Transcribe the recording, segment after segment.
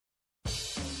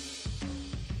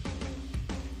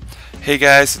Hey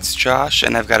guys, it's Josh,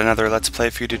 and I've got another Let's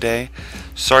Play for you today.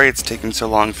 Sorry it's taken so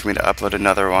long for me to upload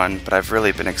another one, but I've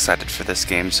really been excited for this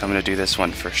game, so I'm going to do this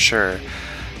one for sure.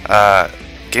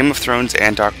 Game of Thrones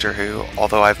and Doctor Who,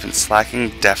 although I've been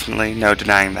slacking, definitely, no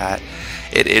denying that.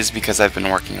 It is because I've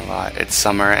been working a lot. It's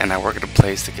summer, and I work at a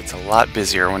place that gets a lot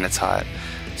busier when it's hot,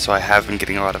 so I have been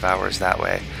getting a lot of hours that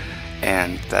way,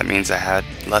 and that means I had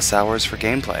less hours for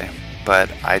gameplay.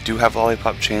 But I do have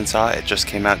Lollipop Chainsaw. It just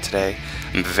came out today.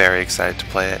 I'm very excited to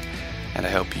play it, and I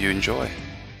hope you enjoy.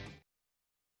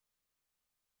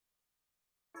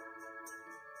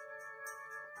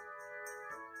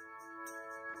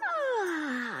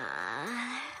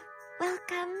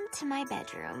 Welcome to my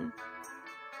bedroom.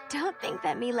 Don't think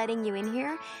that me letting you in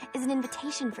here is an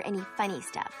invitation for any funny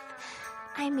stuff.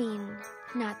 I mean,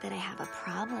 not that I have a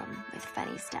problem with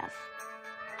funny stuff.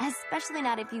 Especially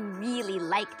not if you really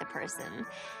like the person.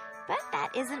 But that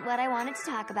isn't what I wanted to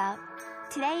talk about.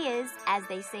 Today is, as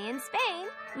they say in Spain,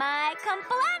 my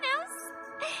cumpleaños.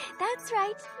 That's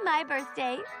right, my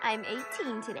birthday. I'm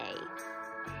 18 today.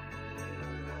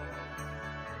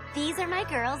 These are my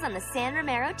girls on the San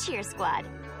Romero cheer squad.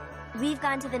 We've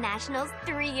gone to the Nationals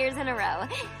 3 years in a row.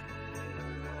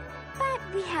 But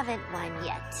we haven't won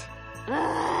yet.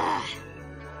 Ugh.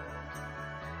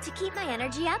 To keep my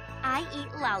energy up, I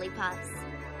eat lollipops.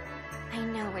 I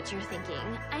know what you're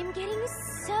thinking. I'm getting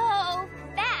so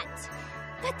fat,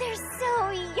 but they're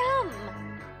so yum.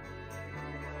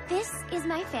 This is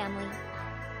my family.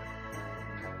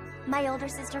 My older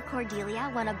sister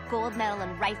Cordelia won a gold medal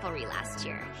in riflery last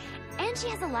year, and she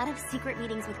has a lot of secret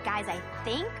meetings with guys I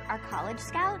think are college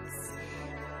scouts.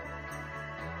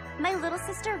 My little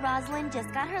sister Rosalind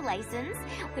just got her license,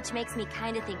 which makes me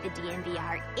kind of think the DMV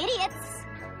are idiots.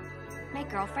 My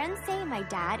girlfriends say my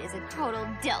dad is a total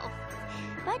dilf,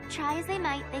 but try as they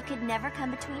might, they could never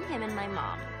come between him and my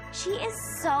mom. She is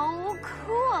so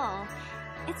cool.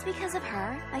 It's because of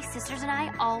her, my sisters and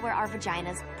I all wear our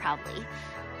vaginas proudly.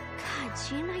 God,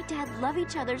 she and my dad love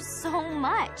each other so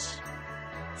much.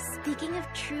 Speaking of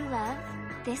true love,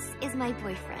 this is my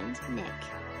boyfriend, Nick.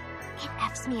 It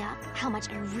F's me up how much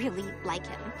I really like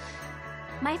him.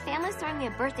 My family's throwing me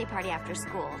a birthday party after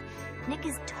school. Nick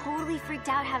is totally freaked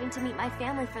out having to meet my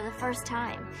family for the first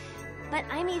time. But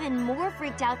I'm even more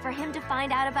freaked out for him to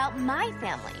find out about my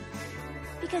family.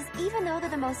 Because even though they're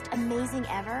the most amazing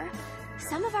ever,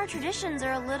 some of our traditions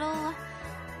are a little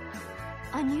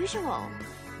unusual.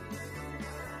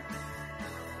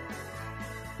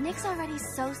 Nick's already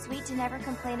so sweet to never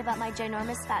complain about my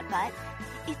ginormous fat butt.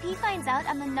 If he finds out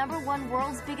I'm the #1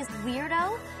 world's biggest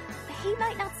weirdo, he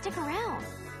might not stick around.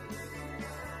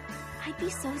 I'd be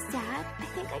so sad. I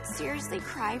think I'd seriously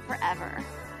cry forever.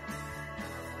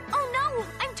 Oh no!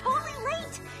 I'm totally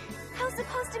late! I was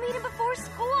supposed to meet him before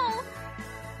school!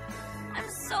 I'm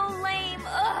so lame.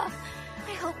 Ugh!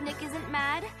 I hope Nick isn't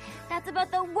mad. That's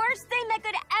about the worst thing that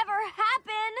could ever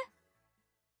happen!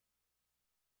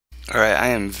 Alright, I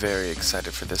am very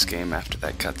excited for this game after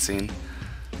that cutscene.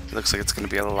 It looks like it's going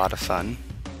to be a lot of fun.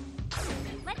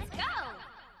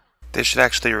 They should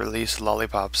actually release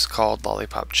lollipops called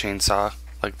Lollipop Chainsaw,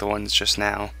 like the ones just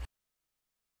now.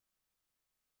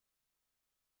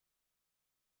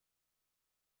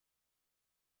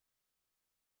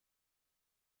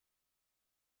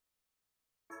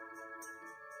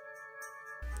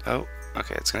 Oh,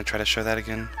 okay, it's going to try to show that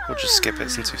again. We'll just skip it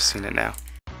since we've seen it now.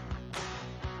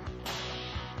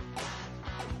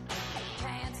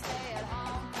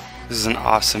 This is an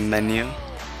awesome menu.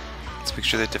 Let's make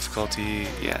sure the difficulty,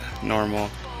 yeah, normal.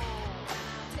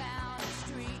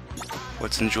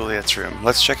 What's in Juliet's room?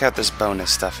 Let's check out this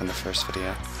bonus stuff in the first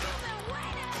video.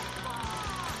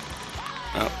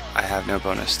 Oh, I have no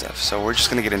bonus stuff, so we're just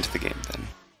gonna get into the game then.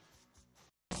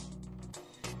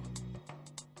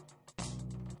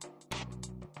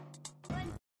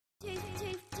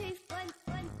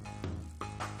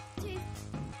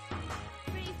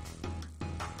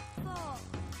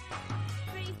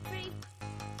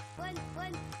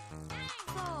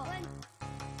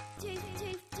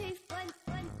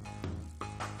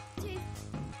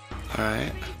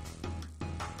 Alright.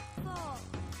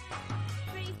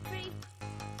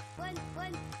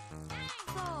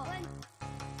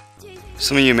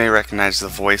 Some of you may recognize the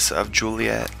voice of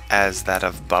Juliet as that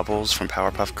of Bubbles from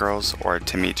Powerpuff Girls or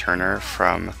Timmy Turner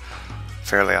from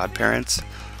Fairly Odd Parents.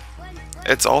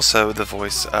 It's also the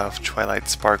voice of Twilight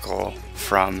Sparkle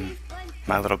from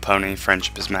My Little Pony: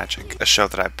 Friendship is Magic, a show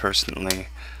that I personally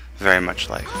very much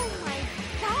like.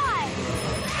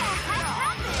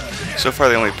 So far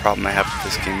the only problem I have with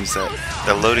this game is that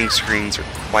the loading screens are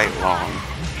quite long.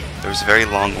 There was a very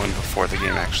long one before the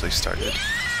game actually started.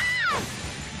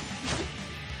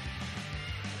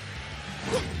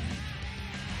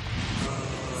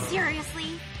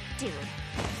 dude.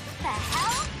 The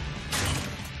hell?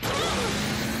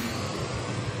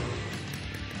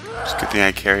 It's a good thing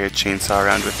I carry a chainsaw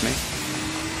around with me.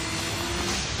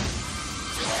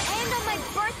 And on my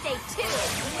birthday, too.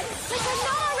 Like I'm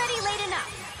not already late enough.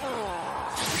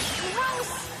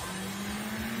 Gross.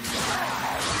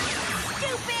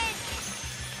 Stupid.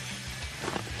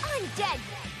 Undead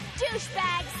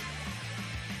douchebags.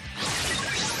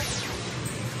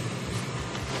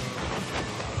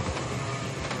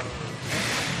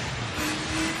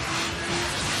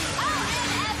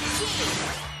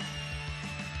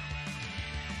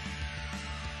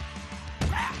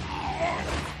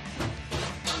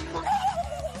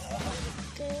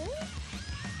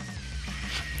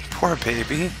 Poor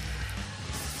baby.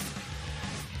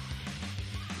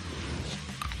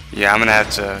 Yeah, I'm gonna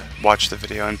have to watch the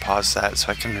video and pause that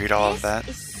so I can read all of that.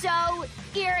 This is so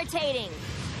irritating.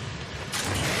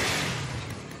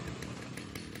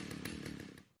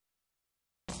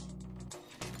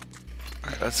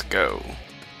 Alright, let's go.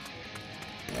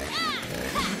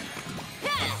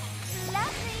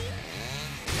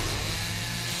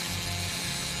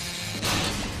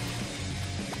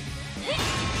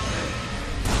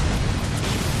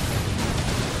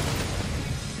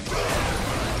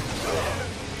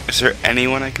 Is there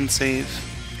anyone I can save?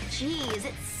 Jeez,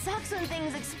 it sucks when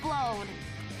things explode.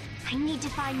 I need to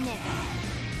find Nick.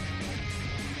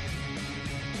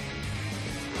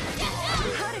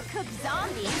 How to cook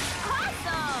zombies?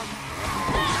 Awesome!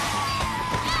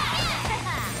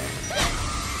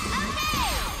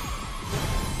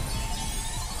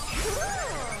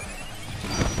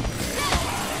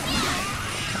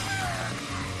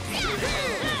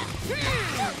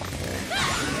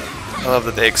 I love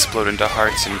that they explode into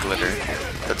hearts and glitter.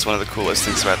 That's one of the coolest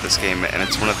things about this game, and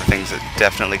it's one of the things that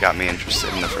definitely got me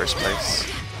interested in the first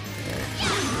place.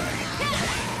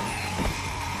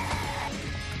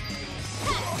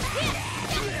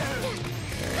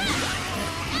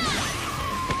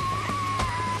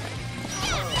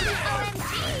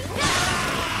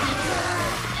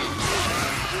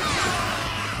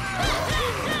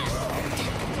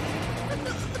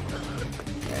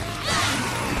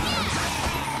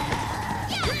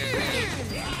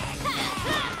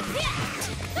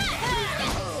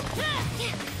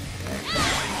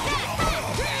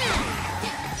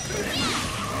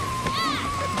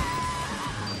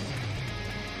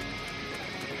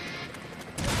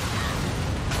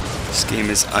 This game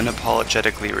is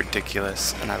unapologetically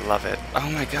ridiculous, and I love it. Oh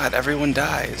my god, everyone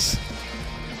dies.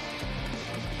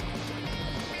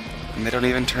 And they don't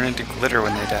even turn into glitter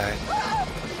when they die.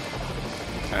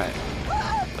 Alright,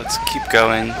 let's keep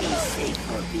going. You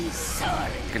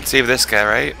can save this guy,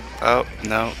 right? Oh,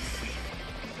 no.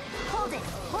 Hold it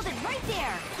right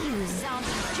there, you zombie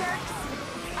jerks.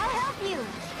 I'll help you.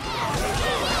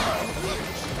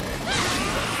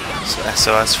 So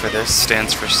SOS for this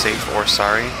stands for safe or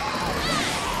sorry.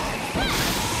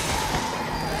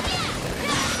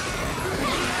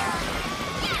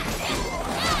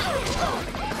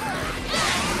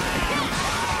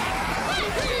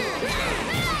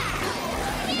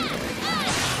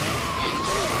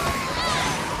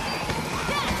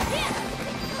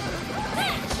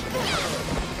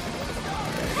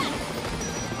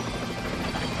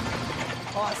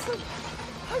 Awesome!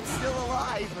 I'm still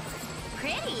alive!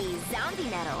 Pretty zombie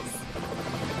medals.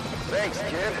 Thanks,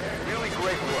 kid. Really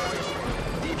great work.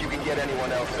 See if you can get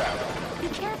anyone else out. Be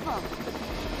careful.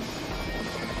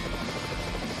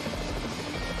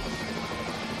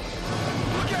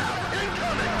 Look out!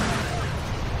 Incoming!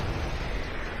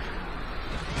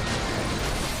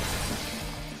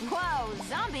 Whoa,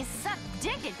 zombies suck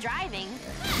dick at driving.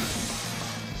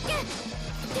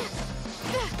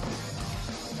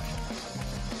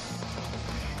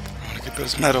 I want to get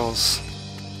those medals.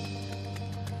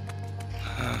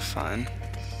 Fine.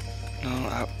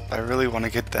 No, I really want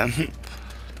to get them.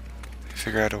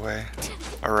 Figure out a way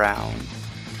around.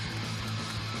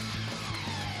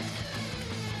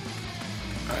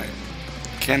 Alright.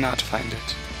 Cannot find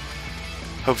it.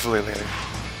 Hopefully later.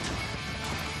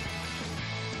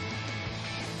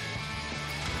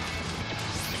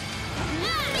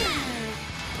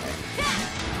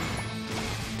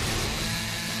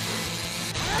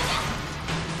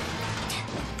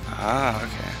 Ah,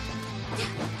 okay.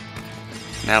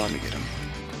 Now let me get him.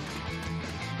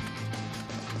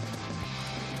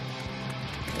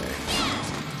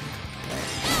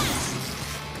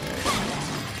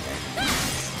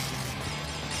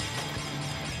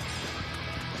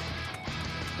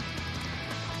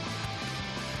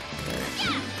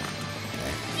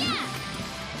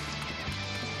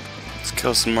 Let's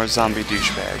kill some more zombie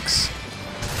douchebags.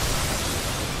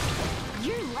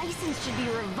 Your license should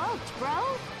be revoked, bro.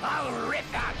 I'll rip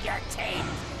out your teeth.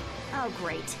 Oh,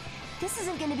 great. This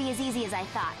isn't gonna be as easy as I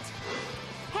thought.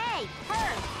 Hey,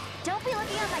 her! Don't be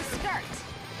looking at my skirt.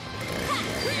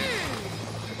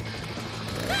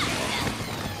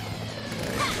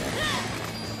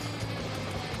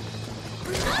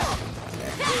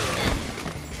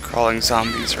 Crawling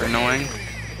zombies are annoying.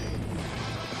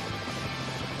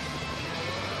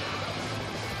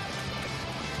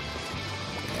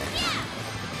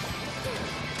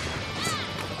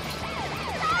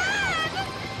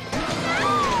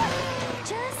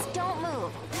 Just don't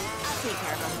move. I'll take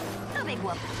care of him. No big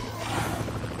whoop.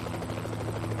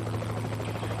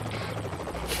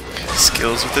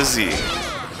 Skillz with a Z.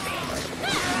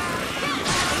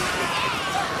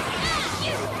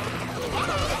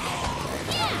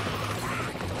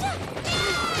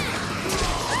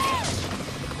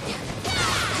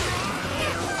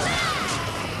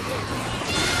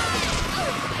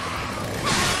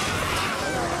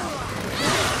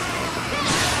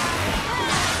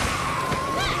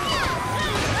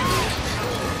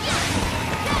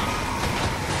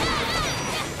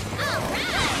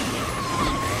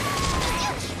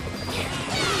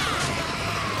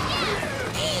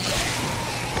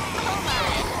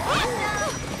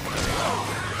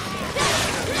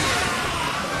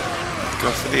 Go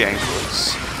for the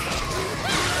ankles.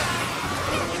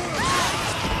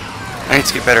 I need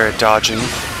to get better at dodging. These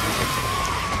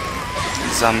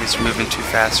zombies are moving too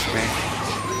fast for me.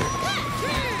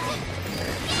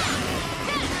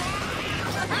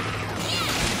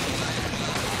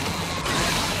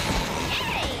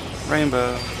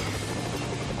 Rainbow.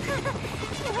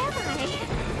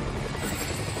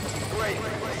 Great. I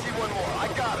see one more. I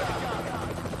got it.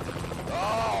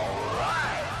 All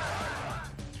right.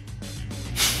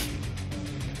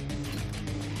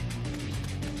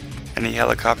 Any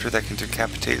helicopter that can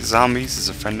decapitate zombies is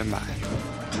a friend of mine.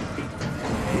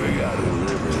 We gotta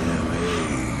deliver them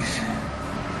eggs.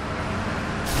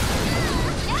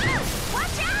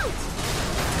 Watch out!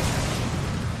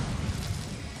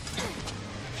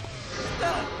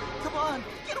 Come on,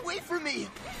 get away from me!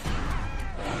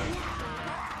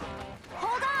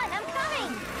 Hold on, I'm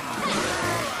coming!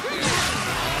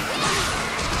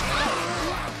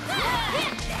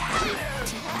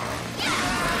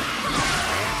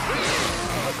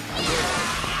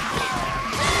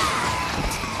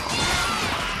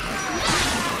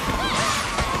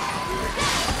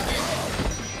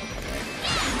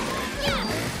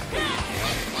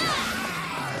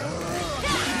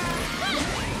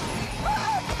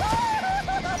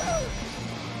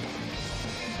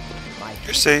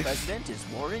 You're safe. President is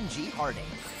Warren G. Harding.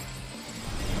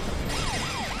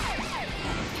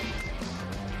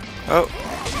 Oh, So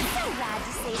glad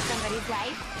to save somebody's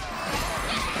life.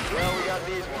 Well, we got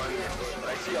these ones. I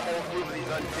see a whole group of these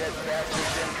undead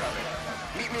bastards incoming.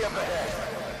 Meet me up ahead.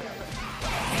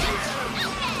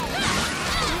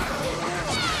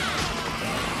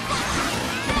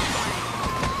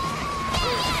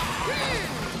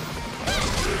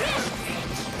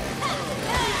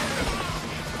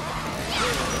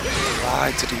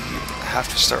 why did he have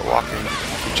to start walking?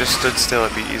 If he just stood still,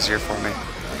 it'd be easier for me.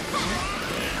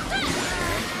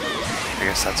 I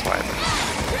guess that's why then.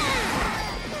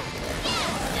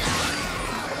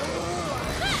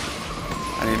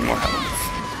 I need more help.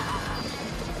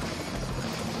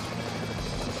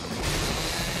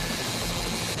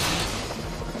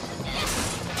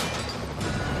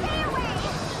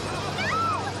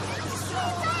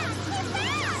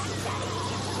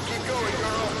 Keep going,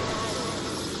 girl.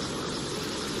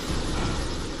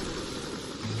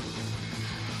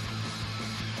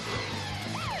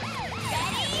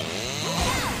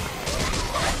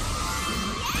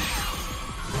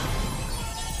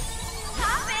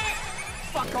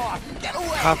 Fuck off! Get away!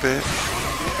 Pop it.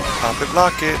 Pop it,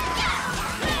 lock it.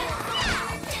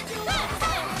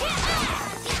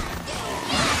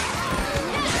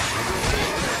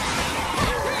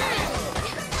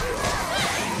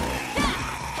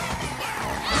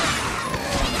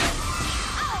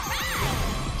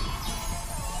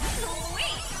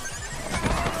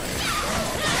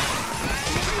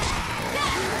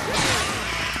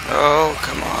 Oh,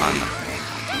 come on.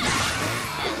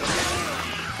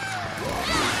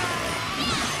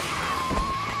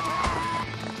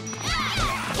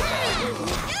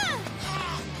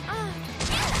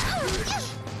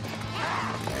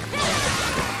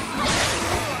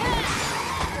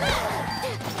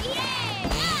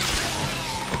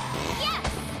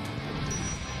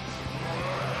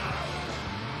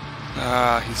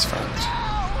 Ah, he's fucked.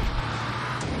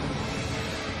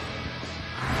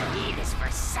 E is for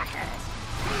suckers.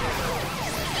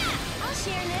 I'll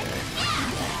share, Nick.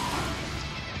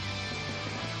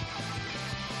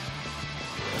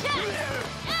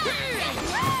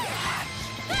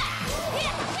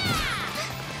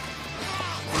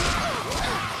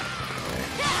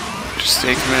 Just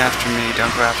stay coming after me,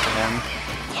 don't go after him.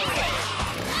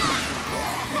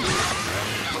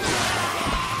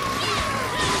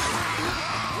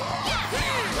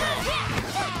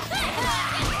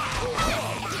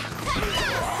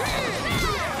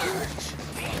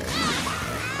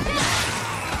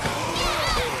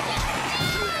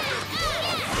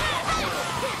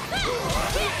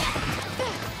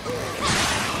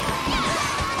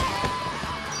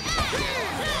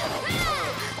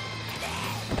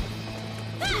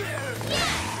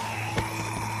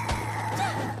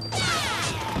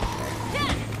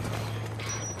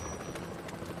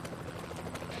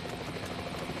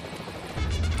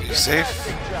 You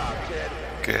safe?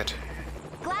 Good.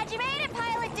 Glad you made it,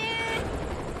 pilot dude!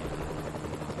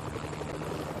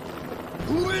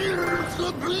 Where's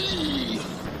the bee?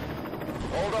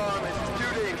 Hold on, this is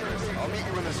too dangerous. I'll meet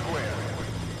you in the square.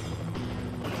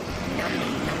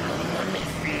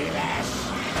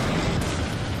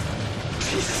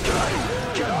 Jesus God!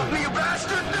 Get off me, you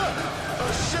bastard!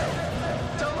 Oh shit!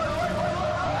 Tell my wife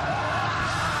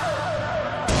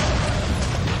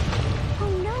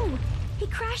Oh no! He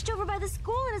crashed over by the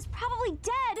school and is probably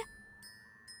dead!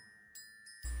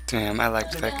 Damn, I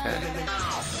liked that guy.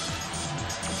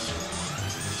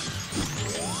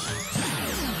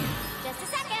 Just a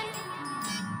second!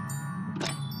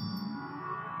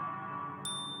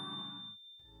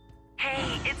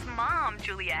 Hey, it's Mom,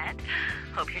 Juliet.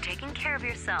 Hope you're taking care of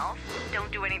yourself.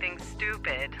 Don't do anything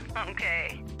stupid,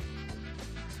 okay?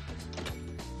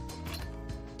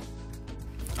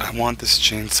 I want this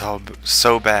chainsaw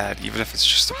so bad, even if it's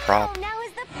just a prop. Wow, now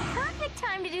is the perfect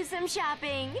time to do some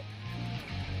shopping!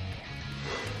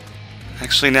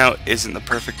 Actually, now isn't the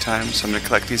perfect time, so I'm going to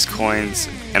collect these coins,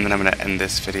 and then I'm going to end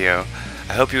this video.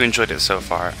 I hope you enjoyed it so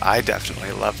far. I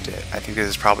definitely loved it. I think this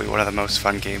is probably one of the most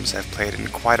fun games I've played in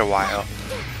quite a while.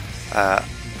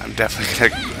 I'm definitely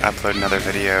going to upload another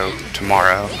video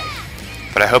tomorrow,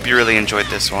 but I hope you really enjoyed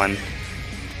this one,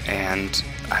 and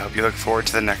I hope you look forward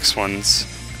to the next ones.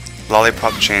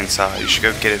 Lollipop Chainsaw, you should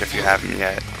go get it if you haven't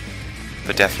yet,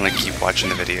 but definitely keep watching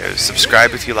the videos.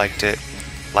 Subscribe if you liked it.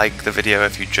 Like the video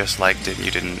if you just liked it and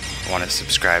you didn't want to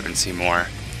subscribe and see more.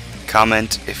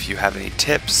 Comment if you have any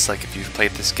tips, like if you've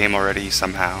played this game already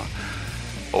somehow.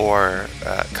 Or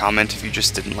comment if you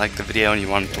just didn't like the video and you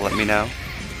wanted to let me know.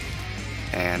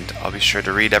 And I'll be sure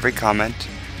to read every comment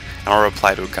and I'll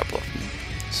reply to a couple of them.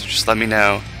 So just let me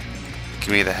know.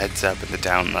 Give me the heads up and the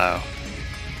down low.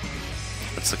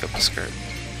 Let's look up the skirt.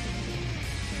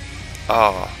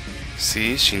 Oh,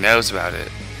 see? She knows about it.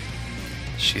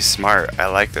 She's smart. I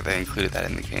like that they included that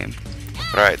in the game.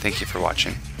 But alright, thank you for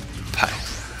watching.